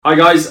Hi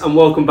guys, and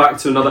welcome back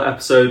to another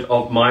episode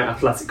of My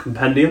Athletic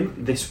Compendium.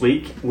 This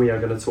week we are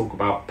going to talk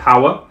about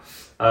power.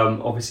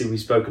 Obviously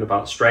we've spoken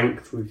about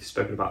strength, we've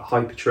spoken about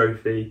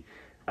hypertrophy,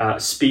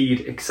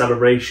 speed,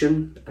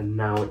 acceleration, and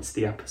now it's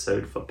the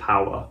episode for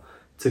power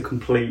to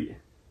complete.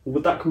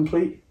 Would that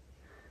complete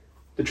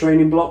the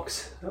training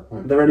blocks?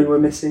 Are there anywhere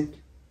missing?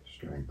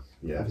 Strength,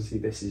 yeah. Obviously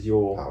this is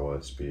your... Power,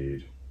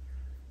 speed,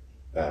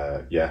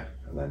 yeah.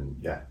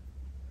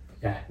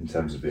 In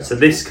terms of the... So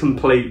this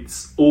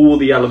completes all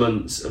the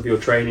elements of your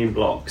training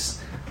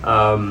blocks.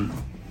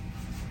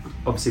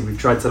 Obviously we've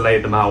tried to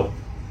lay them out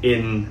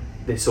in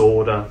this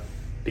order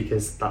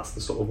because that's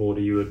the sort of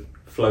order you would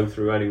flow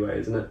through anyway,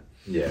 isn't it?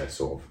 Yeah,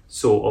 sort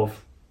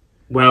of.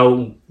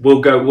 Well,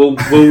 we'll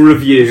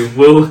review.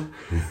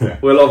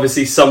 We'll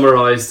obviously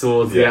summarise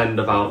towards the end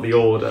about the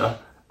order.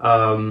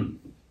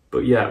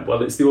 But yeah,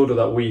 well, it's the order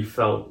that we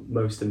felt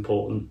most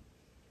important.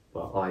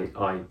 Well, I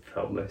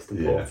felt most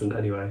important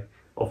anyway.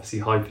 Obviously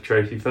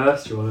hypertrophy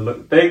first, you want to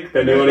look big,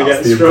 then you want to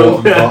get strong.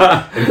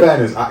 In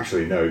fairness,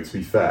 actually, no, to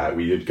be fair,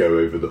 we did go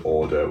over the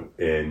order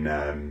in,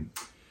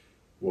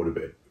 what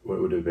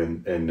would have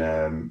been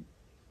in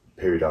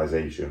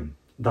periodization.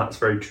 That's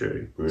very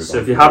true. So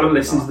if you haven't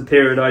listened to the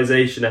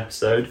periodization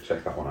episode,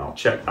 check that one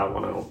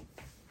out.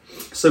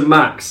 So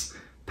Max,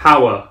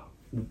 power,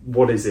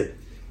 what is it?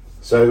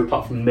 So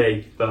apart from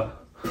me,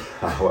 but...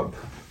 Power,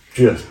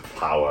 just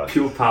power.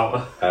 Pure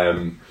power.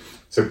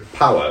 So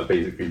power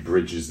basically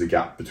bridges the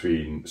gap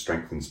between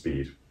strength and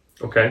speed.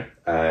 Okay.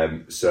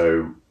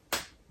 So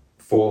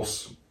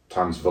force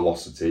times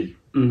velocity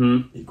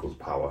equals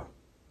power.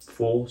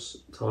 Force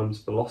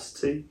times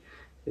velocity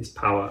is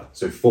power.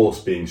 So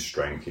force being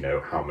strength,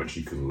 how much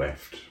you can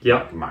lift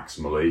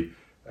maximally.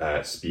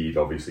 Speed,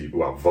 obviously,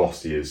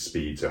 velocity is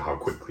speed, so how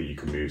quickly you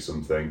can move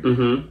something.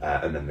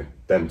 And then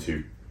them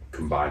two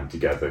combined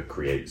together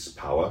creates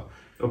power.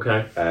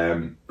 Okay.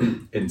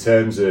 In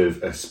terms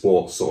of a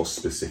sports sort of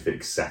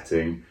specific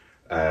setting,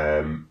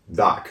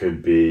 that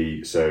could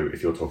be, so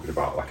if you're talking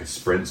about like a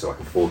sprint, so like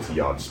a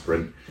 40-yard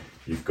sprint,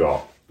 you've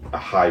got a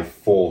high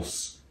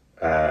force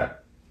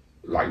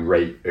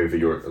rate over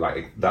your,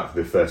 that's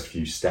the first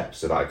few steps,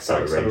 so that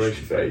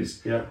acceleration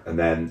phase. Yeah. And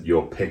then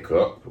your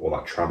pickup or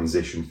that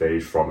transition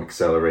phase from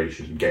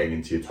acceleration and getting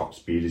into your top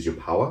speed is your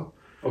power.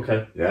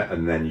 Okay. Yeah,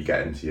 and then you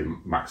get into your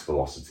max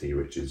velocity,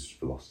 which is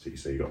velocity.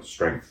 So you've got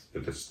strength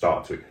at the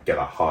start to get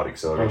that hard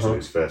acceleration,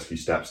 those first few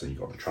steps, and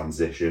you've got the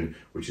transition,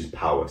 which is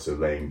power. So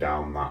laying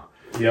down that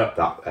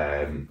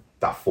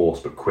force,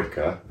 but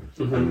quicker,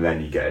 and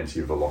then you get into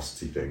your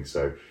velocity thing.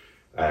 So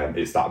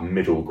it's that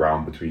middle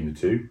ground between the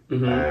two.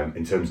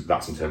 In terms of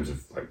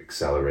like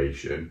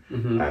acceleration,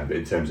 but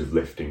in terms of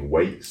lifting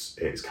weights,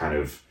 it's kind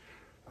of,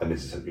 and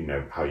this is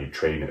how you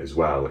train it as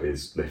well,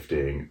 is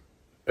lifting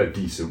a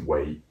decent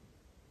weight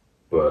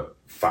but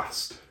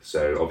fast.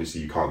 So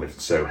obviously you can't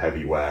lift so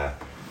heavy where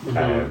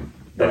then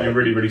you're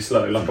really, really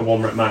slow, like a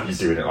 1 rep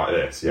max. You're doing it like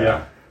this,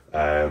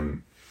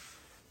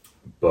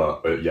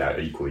 but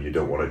equally you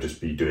don't want to just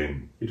be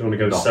doing... You don't want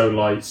to go so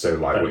light,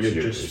 which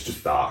it's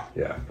just that,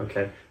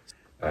 Okay.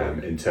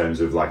 In terms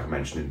of, like I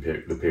mentioned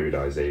in the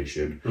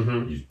periodization,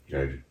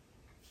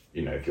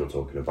 if you're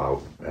talking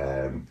about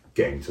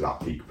getting to that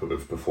peak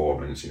of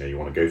performance, you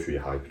want to go through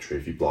your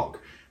hypertrophy block,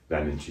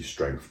 then into your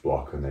strength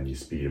block, and then your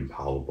speed and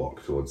power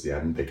block towards the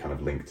end. They kind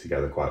of link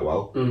together quite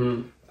well.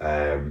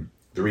 The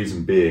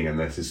reason being, and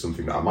this is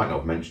something that I might not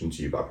have mentioned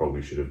to you, but I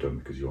probably should have done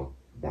because you're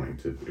wanting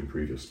to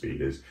improve your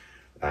speed, is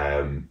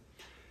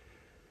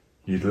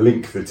you'd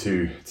link the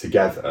two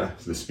together,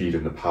 so the speed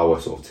and the power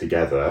sort of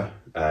together,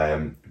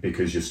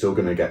 because you're still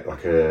going to get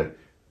like a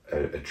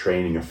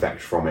training effect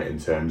from it in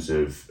terms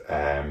of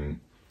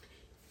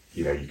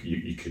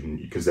you can,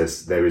 because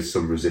there is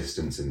some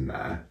resistance in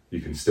there,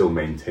 you can still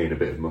maintain a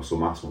bit of muscle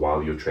mass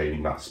while you're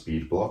training that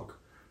speed block.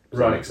 Does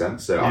that make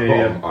sense? So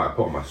I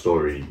put on my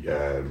story,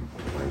 when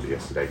was it,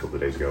 yesterday, a couple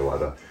of days ago or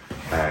whatever,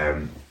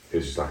 it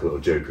was just like a little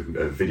joke,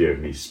 a video of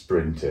me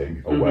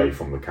sprinting away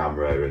from the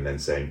camera and then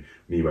saying,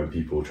 me when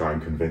people try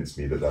and convince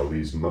me that they'll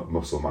lose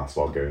muscle mass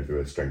while going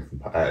through a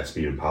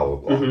speed and power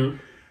block.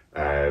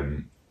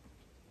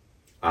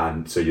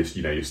 And so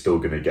you're still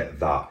going to get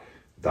that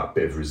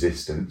bit of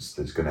resistance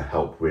that's going to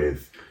help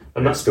with,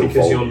 and that's because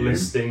volume.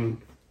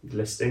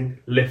 You're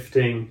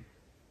lifting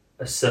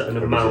a certain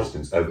amount,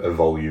 a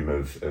volume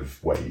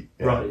of weight,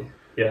 right?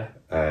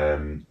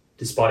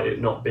 Despite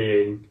it not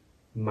being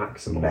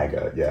maximal,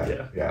 mega,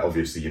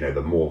 obviously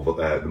the more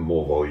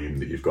volume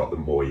that you've got, the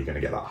more you're going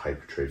to get that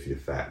hypertrophy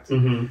effect.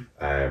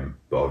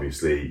 But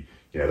obviously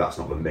that's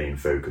not the main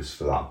focus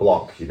for that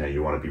block.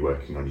 You want to be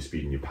working on your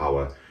speed and your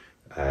power.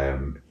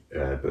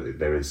 But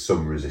there is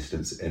some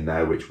resistance in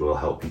there which will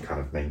help you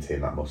kind of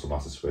maintain that muscle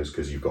mass, I suppose,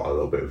 because you've got a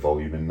little bit of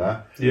volume in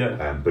there.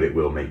 But it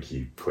will make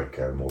you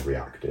quicker, more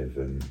reactive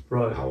and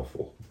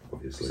powerful,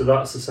 obviously. So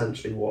that's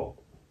essentially what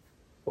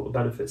the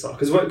benefits are.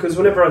 Because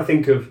whenever I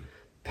think of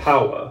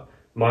power,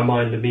 my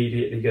mind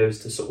immediately goes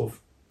to sort of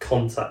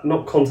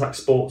not contact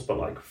sports, but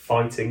like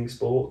fighting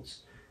sports.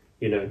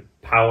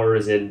 Power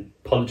as in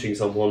punching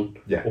someone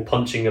or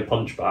punching a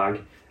punch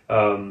bag.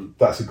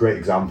 That's a great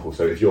example.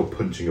 So if you're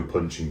punching a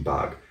punching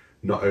bag,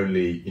 not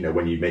only,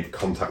 when you make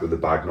contact with the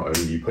bag, not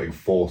only are you putting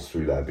force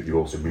through there, but you're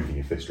also moving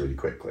your fist really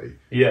quickly.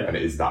 Yeah. And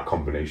it is that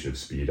combination of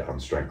speed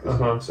and strength,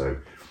 isn't it? So,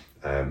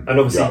 and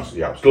obviously,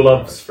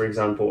 gloves, right. For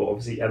example,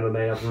 obviously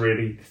MMA have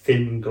really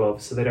thin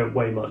gloves, so they don't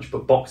weigh much,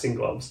 but boxing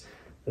gloves,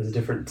 there's a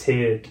different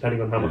tier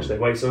depending on how much they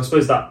weigh. So I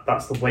suppose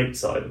that's the weight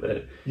side of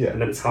it. Yeah.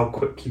 And then it's how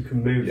quick you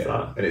can move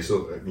that. And it's,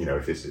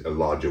 if it's a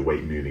larger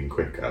weight moving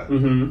quicker,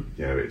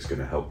 it's going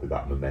to help with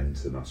that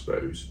momentum, I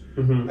suppose.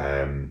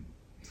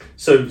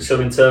 So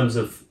in terms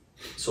of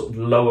sort of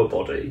lower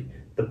body,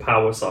 the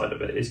power side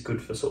of it is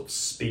good for sort of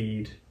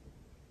speed.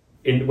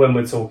 When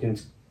we're talking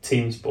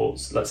team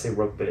sports, let's say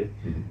rugby,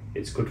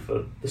 it's good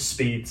for the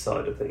speed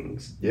side of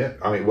things. Yeah,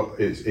 I mean,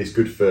 it's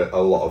good for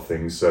a lot of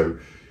things. So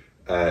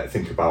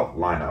think about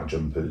line-out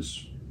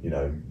jumpers.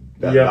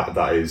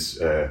 That is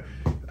a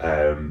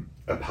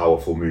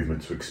powerful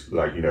movement to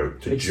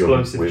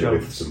jump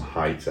with some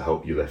height to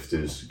help your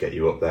lifters get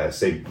you up there.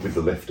 Same with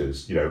the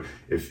lifters.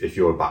 If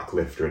you're a back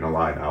lifter in a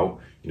line-out,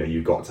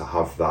 you've got to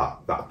have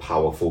that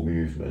powerful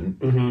movement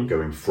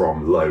going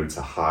from low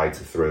to high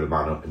to throw the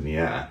man up in the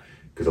air.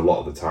 Because a lot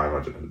of the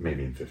time,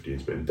 maybe in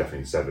 15s, but definitely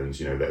in 7s,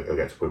 they'll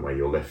get to a point where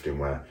you're lifting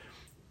where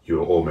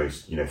you're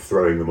almost,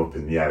 throwing them up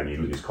in the air and you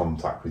lose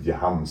contact with your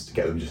hands to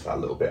get them just that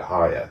little bit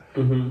higher.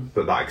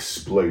 But that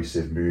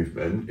explosive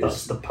movement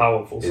is the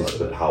powerful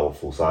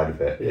side of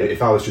it. Yeah.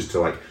 If I was just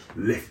to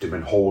lift him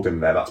and hold him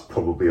there, that's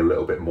probably a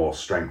little bit more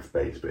strength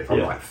based. But if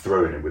I'm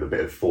throwing him with a bit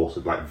of force,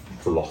 with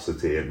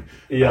velocity, and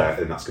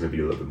that's going to be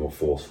a little bit more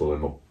forceful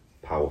and more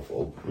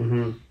powerful.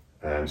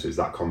 So it's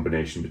that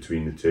combination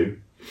between the two.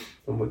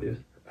 I'm with you.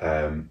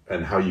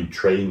 And how you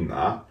train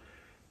that.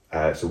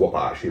 So what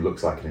that actually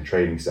looks like in a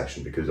training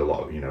session, because a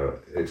lot of,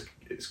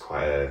 it's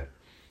quite a,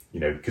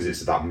 because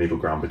it's that middle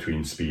ground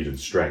between speed and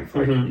strength.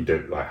 You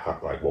don't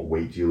what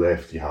weight do you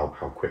lift? How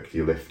quick do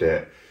you lift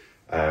it?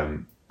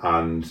 And,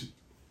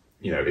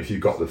 if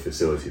you've got the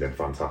facility, then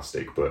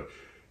fantastic. But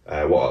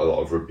what a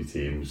lot of rugby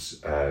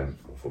teams, or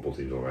football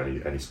teams, or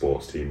any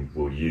sports team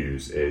will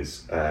use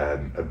is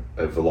a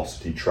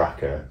velocity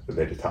tracker that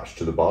they'd attach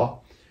to the bar.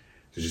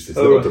 So just this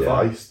little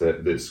device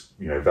that's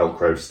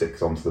Velcro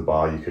sticks onto the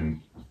bar. You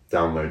can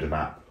download an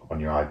app on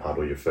your iPad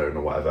or your phone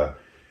or whatever.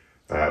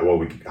 What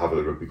we have at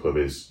the rugby club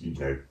is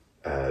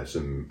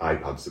some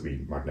iPads that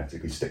we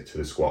magnetically stick to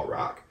the squat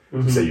rack.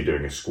 So say you're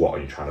doing a squat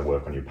and you're trying to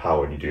work on your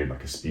power and you're doing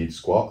a speed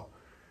squat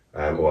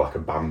or a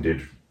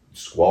banded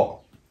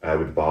squat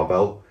with a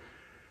barbell.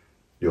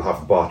 You'll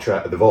have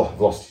the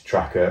velocity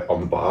tracker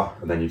on the bar,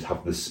 and then you'd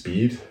have the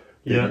speed.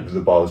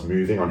 The bar's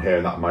moving on here,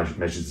 and that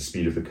measures the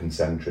speed of the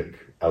concentric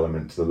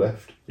element to the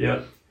lift.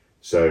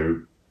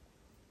 So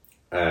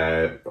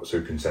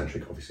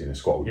concentric, obviously, in a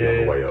squat would be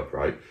on the way up,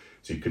 right?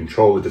 So you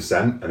control the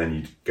descent, and then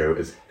you go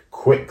as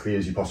quickly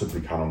as you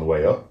possibly can on the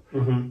way up.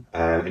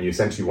 And you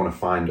essentially want to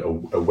find a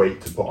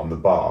weight to put on the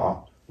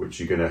bar, which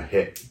you're going to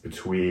hit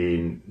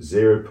between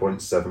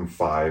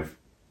 0.75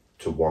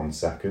 to 1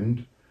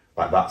 second.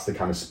 That's the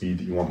kind of speed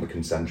that you want the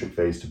concentric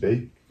phase to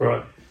be.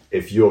 Right.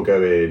 If you're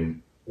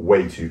going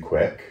way too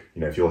quick,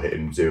 if you're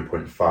hitting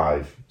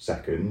 0.5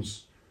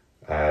 seconds,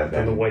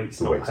 then the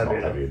weight's not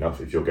heavy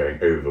enough. If you're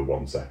going over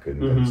 1 second,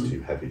 then it's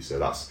too heavy. So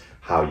that's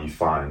how you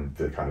find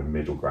the kind of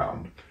middle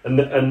ground. And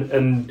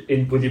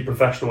with your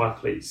professional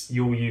athletes,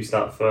 you'll use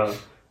that for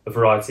a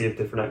variety of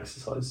different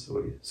exercises.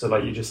 So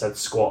like you just said,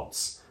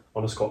 squats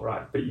on a squat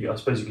rack, but I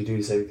suppose you could do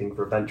the same thing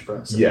for a bench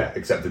press. Yeah,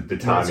 except the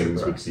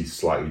timings would be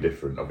slightly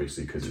different,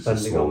 obviously, because it's a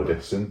smaller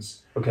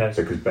distance. Okay.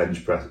 So because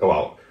bench press, a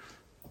squat,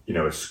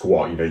 you're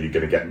going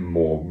to get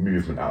more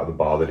movement out of the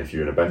bar than if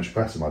you're in a bench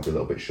press. It might be a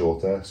little bit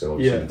shorter, so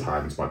obviously the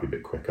timings might be a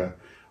bit quicker.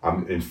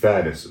 In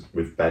fairness,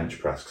 with bench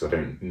press, because I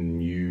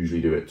don't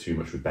usually do it too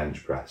much with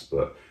bench press,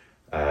 but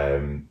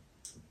I'm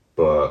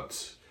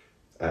not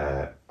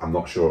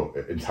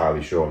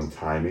entirely sure on the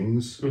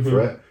timings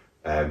for it.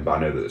 But I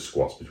know that the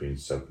squat's between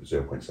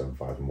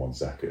 0.75 and 1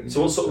 second.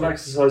 So what sort of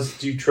exercises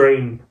do you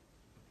train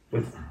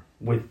with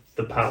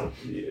the power?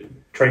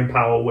 Train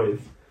power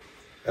with?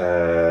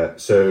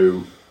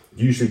 So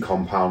usually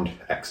compound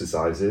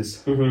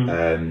exercises.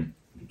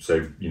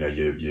 So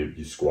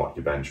your squat,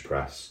 your bench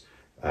press.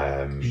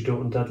 Did you do it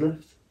on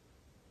deadlift?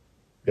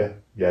 Yeah,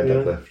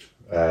 deadlift.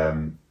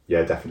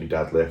 Definitely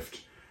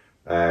deadlift.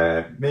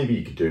 Maybe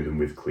you could do them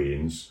with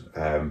cleans,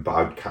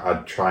 but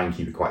I'd try and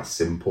keep it quite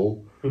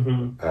simple.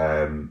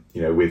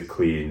 With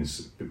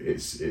cleans,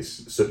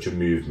 it's such a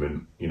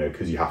movement,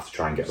 because you have to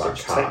try and get that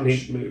catch.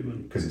 Technique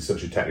movement. Because it's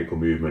such a technical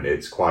movement,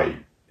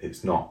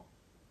 it's not.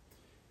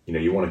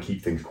 You want to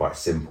keep things quite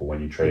simple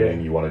when you're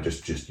training. You want to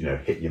just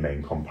hit your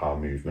main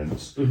compound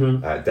movements.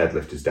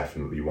 Deadlift is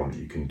definitely one that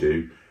you can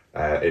do.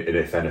 And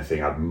if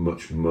anything, I'd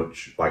much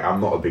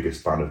I'm not a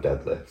biggest fan of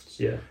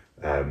deadlifts.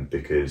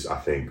 Because I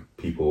think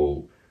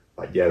people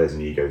there's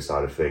an ego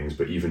side of things,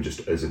 but even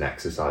just as an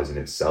exercise in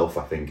itself,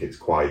 I think it's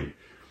quite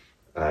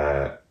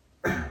not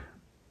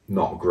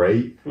not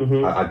great.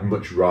 I'd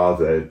much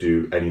rather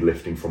do any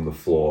lifting from the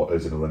floor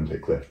as an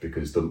Olympic lift,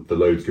 because the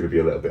load's going to be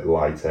a little bit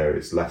lighter,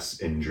 it's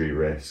less injury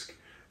risk,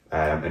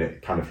 and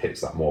it kind of hits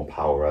that more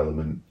power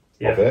element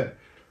of it.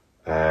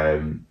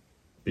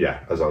 Yeah,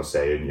 as I was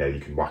saying, you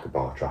can whack a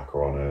bar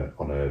tracker on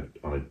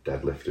a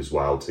deadlift as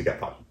well to get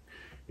that,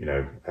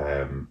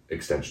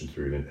 extension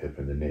through the hip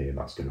and the knee, and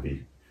that's going to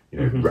be,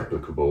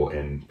 replicable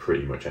in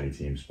pretty much any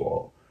team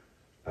sport.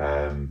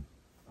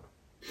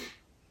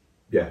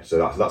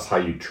 So that's how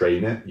you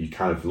train it. You're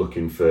kind of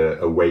looking for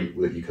a weight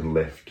that you can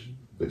lift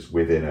that's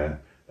within a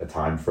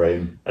time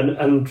frame.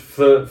 And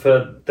for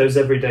those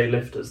everyday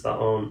lifters that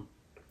don't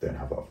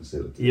have that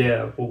facility.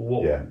 Yeah,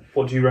 well,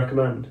 what do you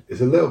recommend?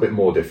 It's a little bit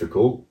more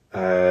difficult.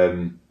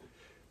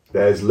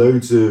 There's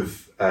loads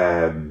of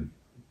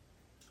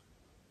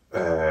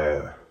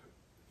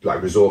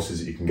like resources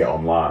that you can get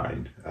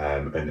online,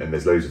 and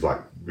there's loads of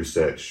like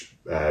research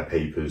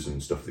papers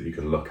and stuff that you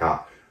can look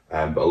at.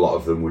 But a lot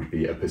of them would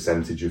be a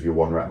percentage of your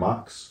 1 rep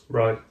max.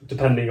 Right,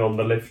 depending on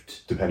the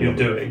lift you're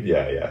doing.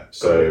 Yeah.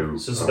 So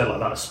it's a bit like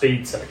that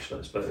speed section,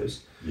 I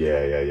suppose.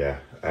 Yeah.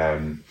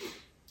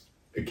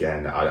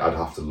 Again, I'd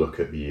have to look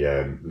at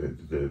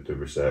the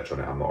research on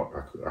it. I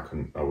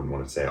wouldn't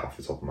want to say it off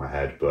the top of my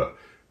head, but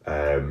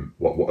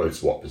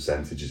what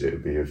percentages it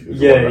would be of the 1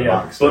 rep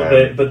max.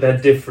 But they're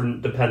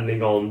different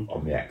depending on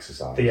the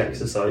exercise. The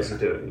exercise you're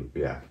doing.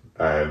 Yeah.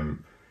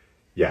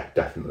 Yeah,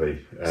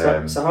 definitely.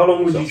 So how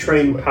long would you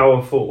train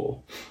power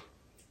for?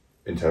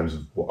 In terms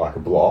of what, like a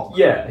block?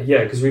 Yeah,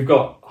 because we've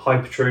got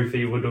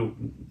hypertrophy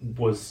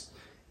was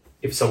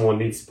if someone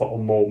needs to put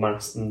on more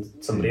mass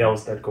than somebody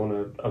else, they'd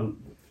go on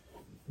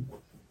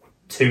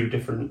 2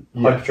 different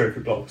hypertrophy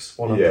blocks,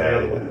 one after the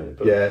other one.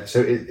 Yeah,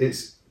 so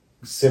it's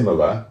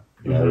similar.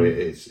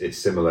 It's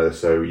similar.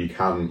 So you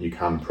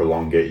can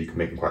prolong it. You can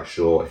make them quite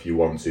short if you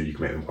want to. You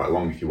can make them quite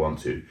long if you want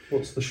to.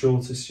 What's the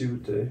shortest you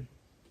would do?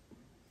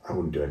 I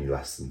wouldn't do any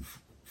less than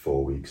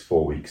 4 weeks.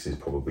 4 weeks is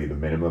probably the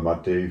minimum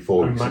I'd do.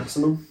 4 weeks.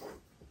 Maximum?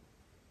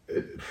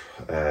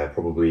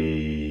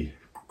 Probably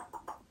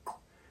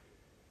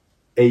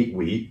 8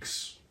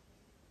 weeks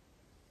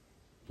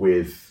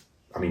with,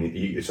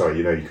 you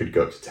could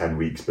go up to 10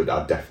 weeks, but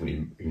I'd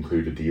definitely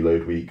include a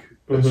deload week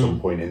at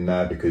some point in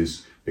there,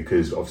 because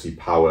obviously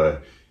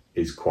power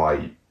is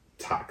quite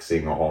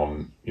taxing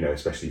on,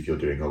 especially if you're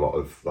doing a lot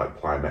of like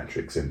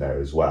plyometrics in there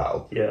as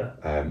well. Yeah.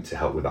 To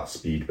help with that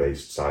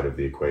speed-based side of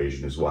the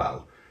equation as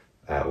well,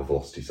 or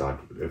velocity side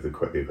of the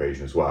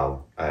equation as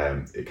well.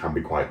 It can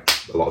be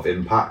quite a lot of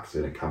impact,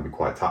 and it can be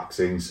quite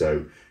taxing.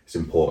 So it's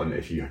important,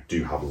 if you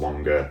do have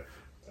longer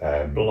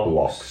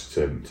blocks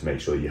to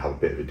make sure you have a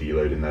bit of a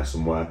deload in there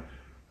somewhere.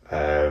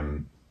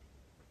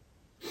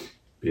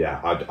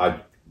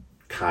 I'd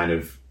kind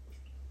of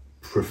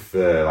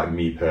prefer, like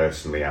me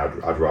personally,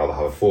 I'd rather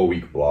have a 4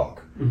 week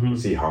block,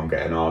 see how I'm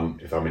getting on.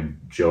 If I'm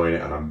enjoying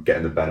it and I'm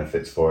getting the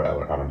benefits for it,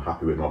 and I'm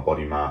happy with my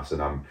body mass,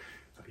 and I'm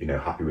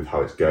happy with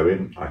how it's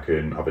going, I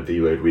can have a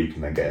deload week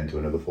and then get into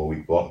another 4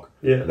 week block.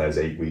 And there's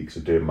 8 weeks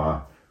of doing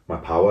my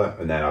power,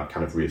 and then I'd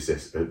kind of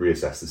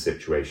reassess the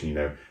situation.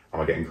 Am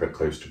I getting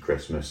close to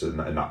Christmas and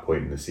that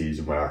point in the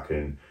season where I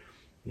can,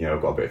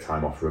 I've got a bit of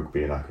time off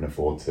rugby and I can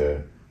afford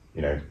to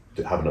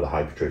have another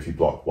hypertrophy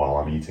block while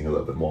I'm eating a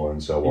little bit more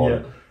and so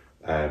on.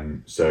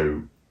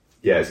 So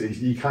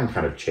you can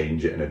kind of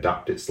change it and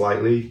adapt it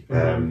slightly.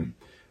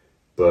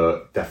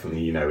 But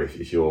definitely,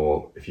 if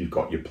you've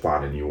got your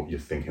plan and you're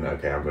thinking,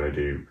 okay, I'm going to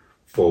do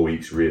 4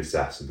 weeks,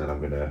 reassess, and then I'm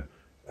going to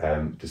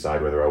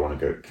decide whether I want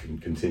to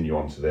continue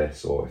on to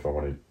this, or if I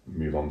want to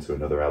move on to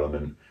another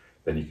element,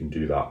 then you can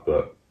do that.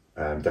 But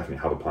definitely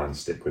have a plan and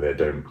stick with it.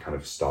 Don't kind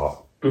of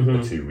start a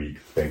 2 week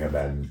thing and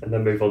then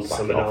move on to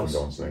something else. And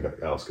go on to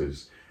something else,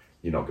 because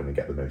you're not going to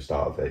get the most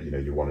out of it.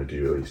 You want to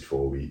do at least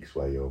 4 weeks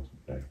where you're.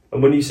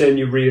 And when you're saying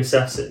you're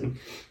reassessing,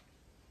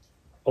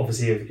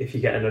 obviously if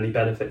you're getting any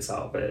benefits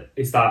out of it,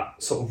 is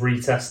that sort of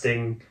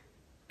retesting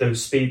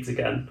those speeds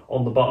again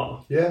on the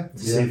bar? To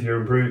see if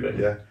you're improving.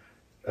 You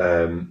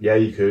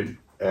could.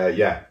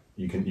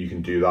 You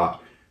can do that.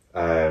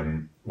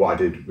 What I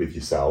did with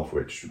yourself,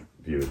 which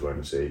viewers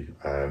won't see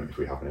if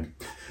we have any,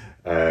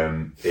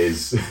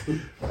 is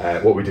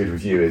what we did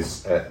with you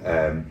is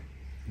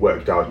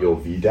worked out your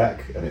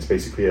VDEC, and it's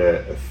basically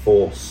a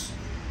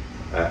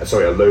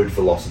load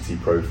velocity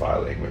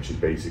profiling, which is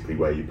basically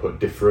where you put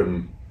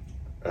different.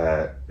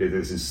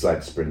 This is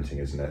sled sprinting,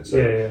 isn't it?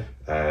 So,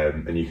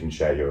 and you can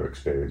share your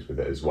experience with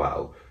it as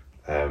well.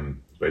 But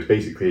it's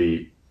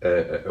basically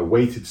a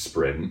weighted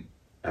sprint,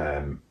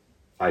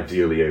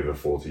 ideally over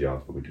 40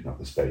 yards, but we didn't have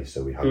the space,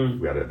 so we had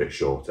it a bit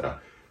shorter.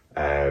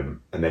 And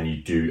then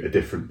you do a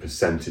different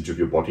percentage of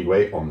your body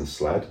weight on the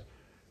sled.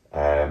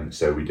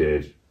 So we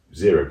did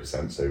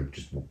 0%, so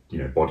just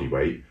body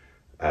weight,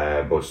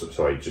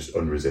 just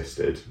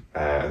unresisted.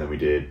 And then we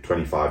did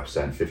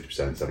 25%,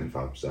 50%,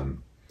 75%.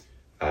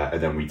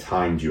 And then we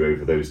timed you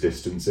over those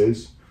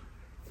distances,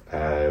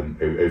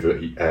 over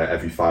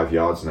every 5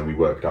 yards, and then we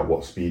worked out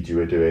what speed you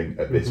were doing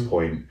at this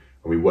point, and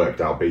we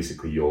worked out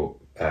basically your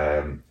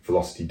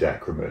velocity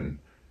decrement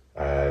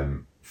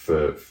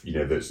for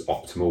that's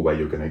optimal, where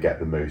you're going to get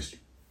the most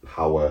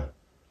power,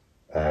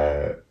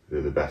 the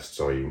best.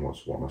 Sorry, what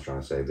am I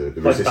trying to say? The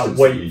like resistance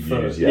that you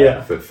for, use,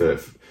 for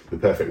the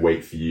perfect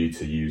weight for you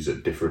to use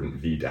at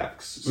different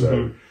VDECs.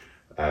 So,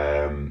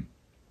 and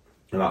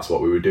that's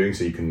what we were doing.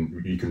 So you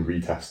can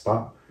retest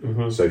that.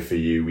 So for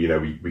you,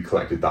 we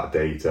collected that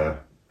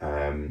data,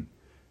 and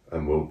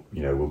you're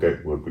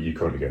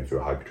currently going through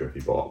a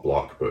hypertrophy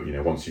block, but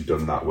once you've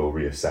done that, we'll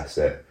reassess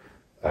it,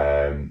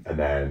 and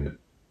then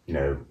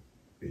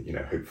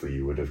hopefully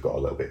you would have got a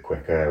little bit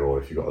quicker,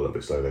 or if you got a little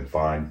bit slower, then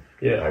fine.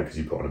 Because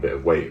you put on a bit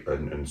of weight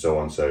and so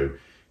on. So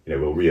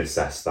we'll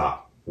reassess that,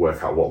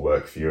 work out what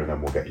worked for you, and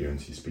then we'll get you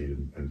into your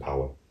speed and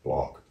power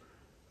block,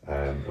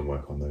 and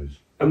work on those.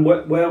 And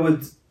where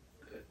would,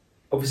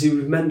 obviously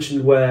we've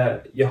mentioned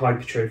where your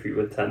hypertrophy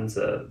would tend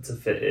to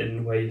fit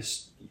in, where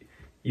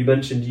you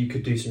mentioned you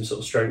could do some sort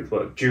of strength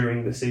work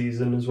during the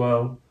season as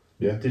well.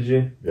 Yeah. Did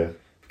you? Yeah.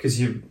 Because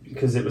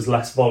it was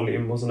less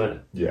volume, wasn't it?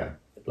 Yeah.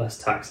 Less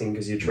taxing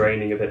because you're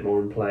training a bit more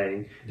and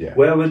playing. Yeah.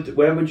 Where would the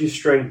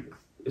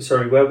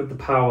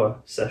power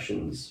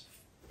sessions,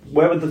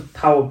 where would the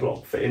power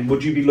block fit in?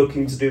 Would you be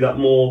looking to do that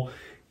more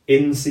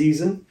in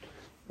season,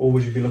 or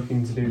would you be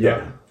looking to do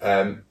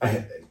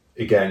that?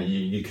 Again,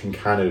 you can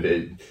kind of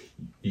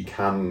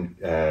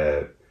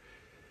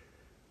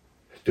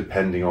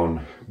depending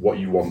on what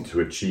you want to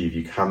achieve,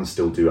 you can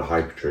still do a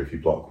hypertrophy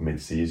block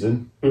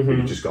mid-season. But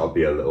you just got to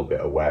be a little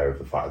bit aware of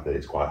the fact that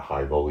it's quite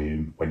high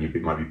volume when you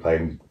might be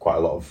playing quite a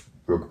lot of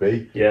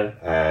rugby.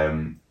 Yeah.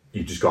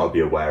 You just got to be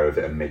aware of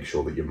it and make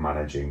sure that you're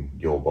managing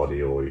your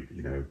body, or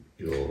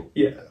your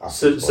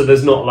So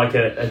there's not like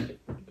a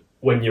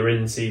when you're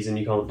in season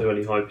you can't do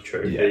any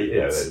hypertrophy.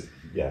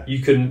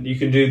 You can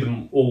do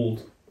them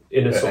all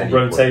in a sort of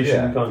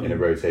rotation, can't you? In a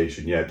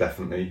rotation, yeah,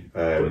 definitely.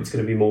 But it's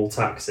going to be more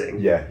taxing.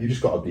 Yeah, you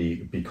just got to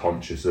be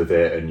conscious of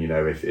it, and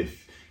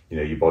if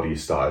your body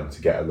is starting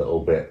to get a little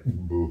bit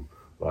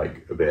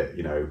like a bit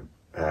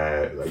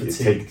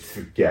fatigued.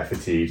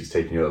 Fatigued. It's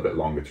taking you a little bit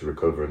longer to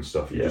recover and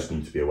stuff. You just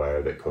need to be aware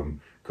of it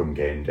come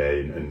game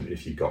day, and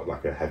if you've got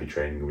like a heavy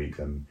training week,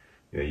 then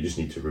you just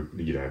need to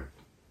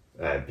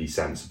be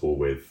sensible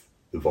with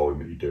the volume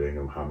that you're doing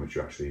and how much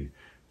you're actually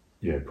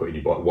putting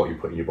your body, what you're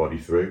putting your body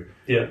through.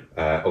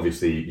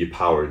 Obviously your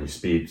power and your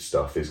speed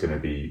stuff is going to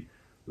be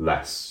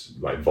less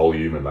like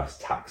volume and less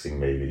taxing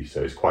maybe,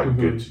 so it's quite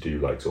good to do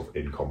like sort of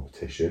in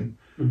competition.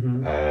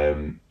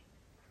 And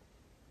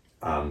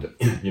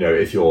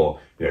if you're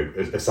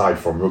aside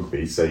from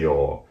rugby, say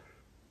you're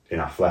in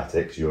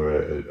athletics,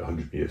 you're a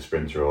 100-meter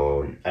sprinter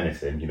or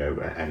anything,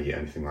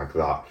 anything like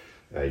that,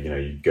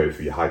 you go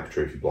through your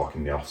hypertrophy block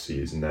in the off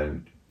season,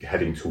 then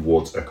heading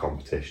towards a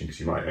competition, because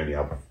you might only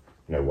have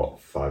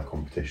 5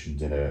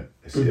 competitions in a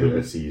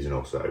season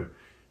or so.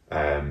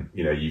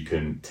 You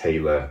can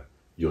tailor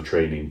your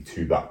training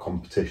to that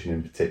competition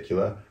in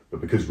particular, but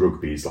because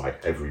rugby is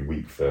like every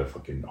week for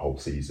fucking whole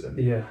season,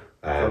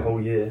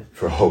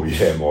 for a whole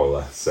year more or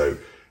less. So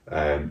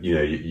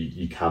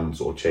you can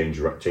sort of change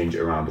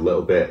it around a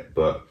little bit,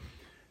 but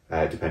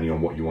depending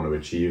on what you want to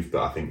achieve.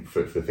 But I think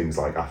for things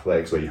like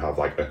athletics, where you have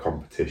like a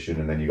competition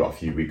and then you got a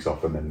few weeks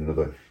off and then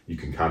another, you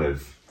can kind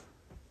of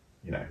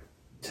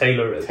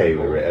tailor it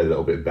a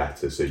little bit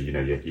better, so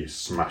you're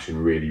smashing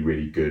really,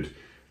 really good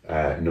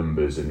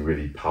numbers and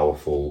really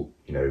powerful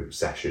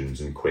sessions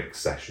and quick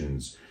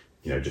sessions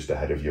just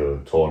ahead of your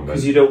tournament,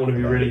 because you don't want to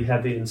be really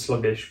heavy and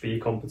sluggish for your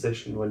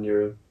competition when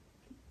you're a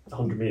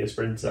 100-meter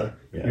sprinter.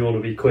 You want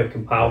to be quick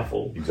and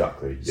powerful.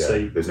 Exactly.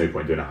 So there's no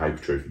point doing a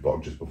hypertrophy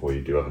block just before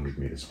you do a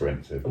 100-meter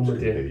sprint to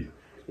compete.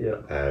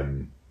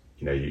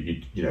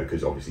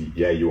 Because obviously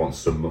you want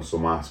some muscle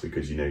mass,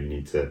 because you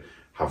need to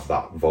have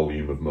that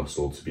volume of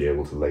muscle to be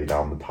able to lay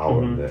down the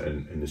power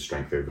and the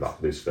strength over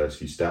those first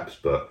few steps.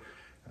 But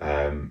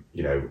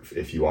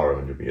if you are a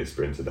 100-meter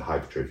sprinter, the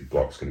hypertrophy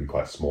block's going to be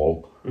quite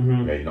small.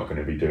 You're not going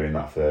to be doing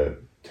that for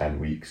 10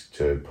 weeks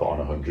to put on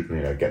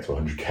 100, get to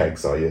 100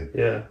 kegs, are you?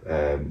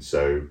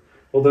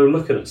 Well, they're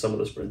looking at some of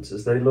the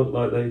sprinters. They look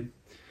like they.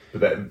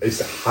 But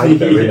it's height,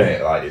 though, isn't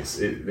it? Like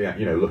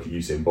look at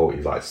Usain Bolt.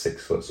 He's like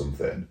 6 foot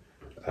something.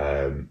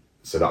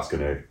 So that's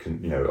going to,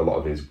 a lot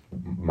of his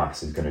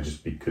mass is going to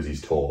just be because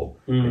he's tall,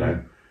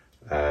 But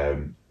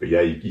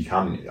you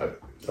can.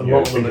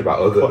 Think about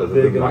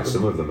other like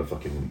some of them are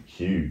fucking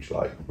huge,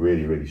 like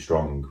really, really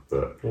strong.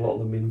 But a lot of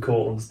them being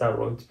caught on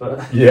steroids,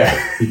 but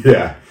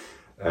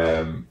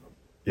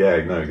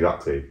no,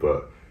 exactly.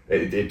 But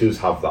it does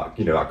have that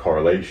that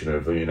correlation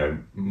of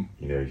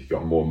you've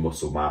got more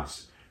muscle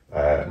mass,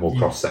 more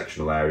cross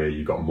sectional area,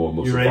 you've got more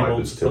muscle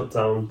fibers to put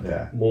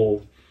down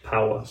more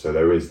power. So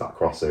there is that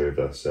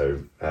crossover. So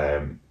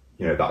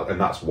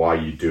that's why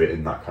you do it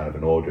in that kind of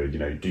an order.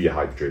 Do your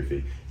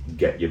hypertrophy,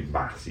 get your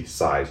mass, your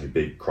size, your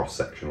big cross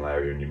sectional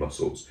area, and your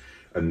muscles,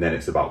 and then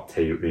it's about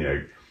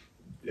tailoring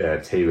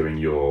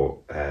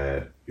your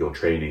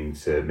training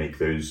to make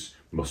those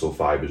muscle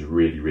fibers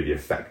really, really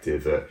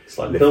effective at it's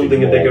like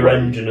building a bigger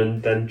engine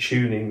and then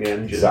tuning the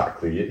engine.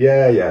 Exactly.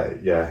 Yeah,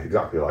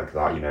 exactly like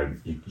that.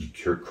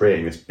 You're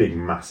creating this big,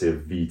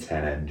 massive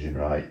V10 engine,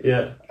 right?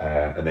 Yeah.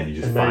 And then you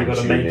just fine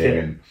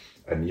tuning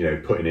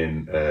and putting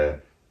in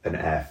an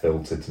air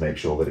filter to make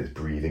sure that it's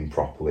breathing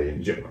properly.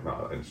 And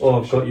I've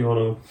got you on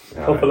a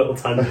proper little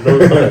tangent.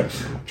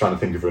 Trying to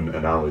think of an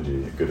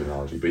analogy, a good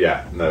analogy. But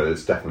yeah, no,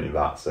 it's definitely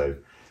that. So,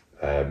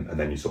 and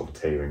then you're sort of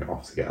tailoring it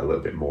off to get a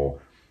little bit more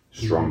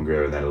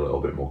stronger and then a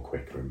little bit more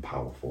quicker and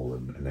powerful,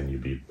 and then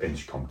you'd be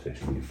into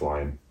competition when you're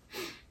flying.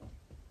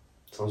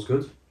 Sounds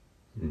good.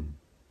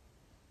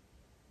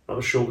 That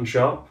was short and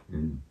sharp.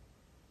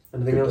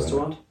 Anything else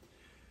to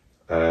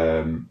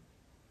add?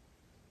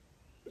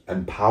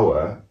 And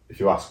power, if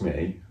you ask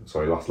me,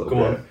 sorry, last little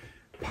bit.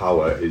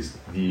 Power is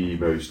the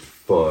most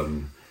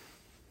fun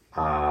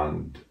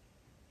and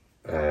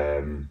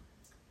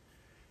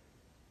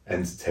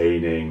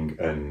entertaining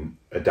and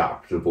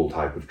adaptable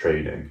type of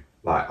training.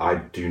 Like, I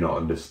do not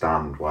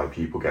understand why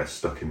people get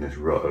stuck in this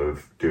rut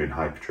of doing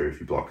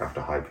hypertrophy block after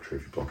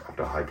hypertrophy block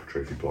after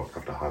hypertrophy block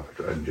after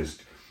hypertrophy, and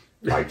just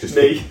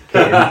hitting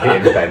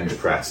bench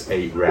press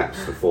 8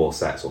 reps for 4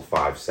 sets or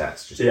 5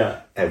 sets,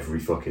 every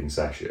fucking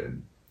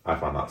session. I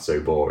find that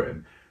so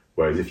boring.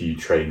 Whereas if you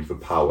train for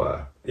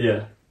power,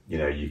 you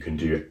can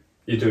do it.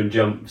 You're doing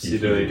jumps.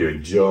 You're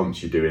doing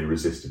jumps. You're doing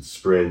resisted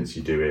sprints.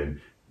 You're doing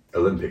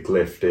Olympic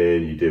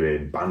lifting. You're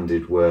doing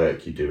banded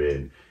work. You're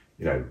doing,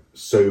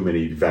 so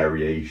many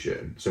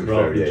variation. So much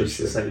variation. Just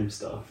the same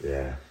stuff.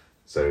 Yeah.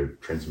 So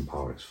train some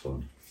power. It's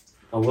fun.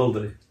 I will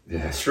do.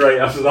 Yeah. Straight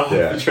after that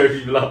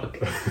hypertrophy block.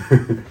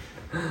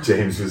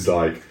 James was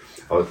like,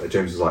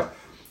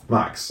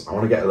 Max, I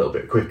want to get a little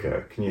bit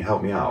quicker. Can you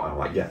help me out? And I'm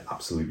like, yeah,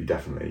 absolutely,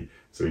 definitely.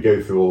 So we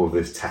go through all of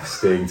this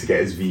testing to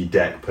get his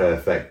V-deck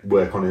perfect,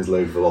 work on his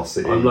load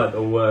velocity. I'm like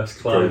the worst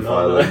client.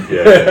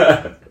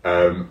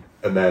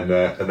 And then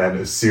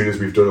as soon as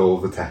we've done all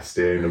of the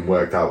testing and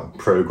worked out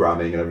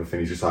programming and everything,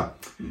 he's just like,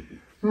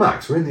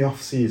 Max, we're in the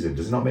off season.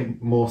 Does it not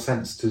make more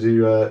sense to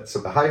do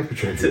some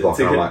hypertrophy block?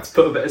 To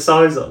put a bit of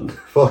size on.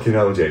 Fucking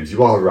hell, James,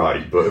 you are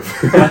right, but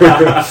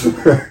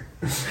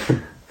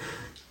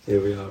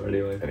here we are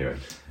anyway.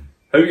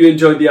 Hope you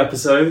enjoyed the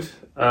episode.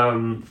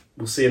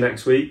 We'll see you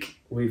next week.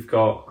 We've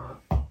got...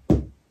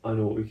 I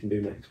know what we can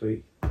do next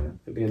week.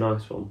 It'll be a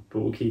nice one, but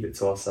we'll keep it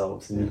to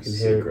ourselves and you can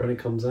hear it when it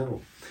comes out.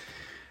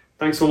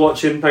 Thanks for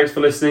watching. Thanks for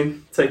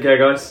listening. Take care,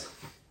 guys.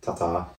 Ta-ta.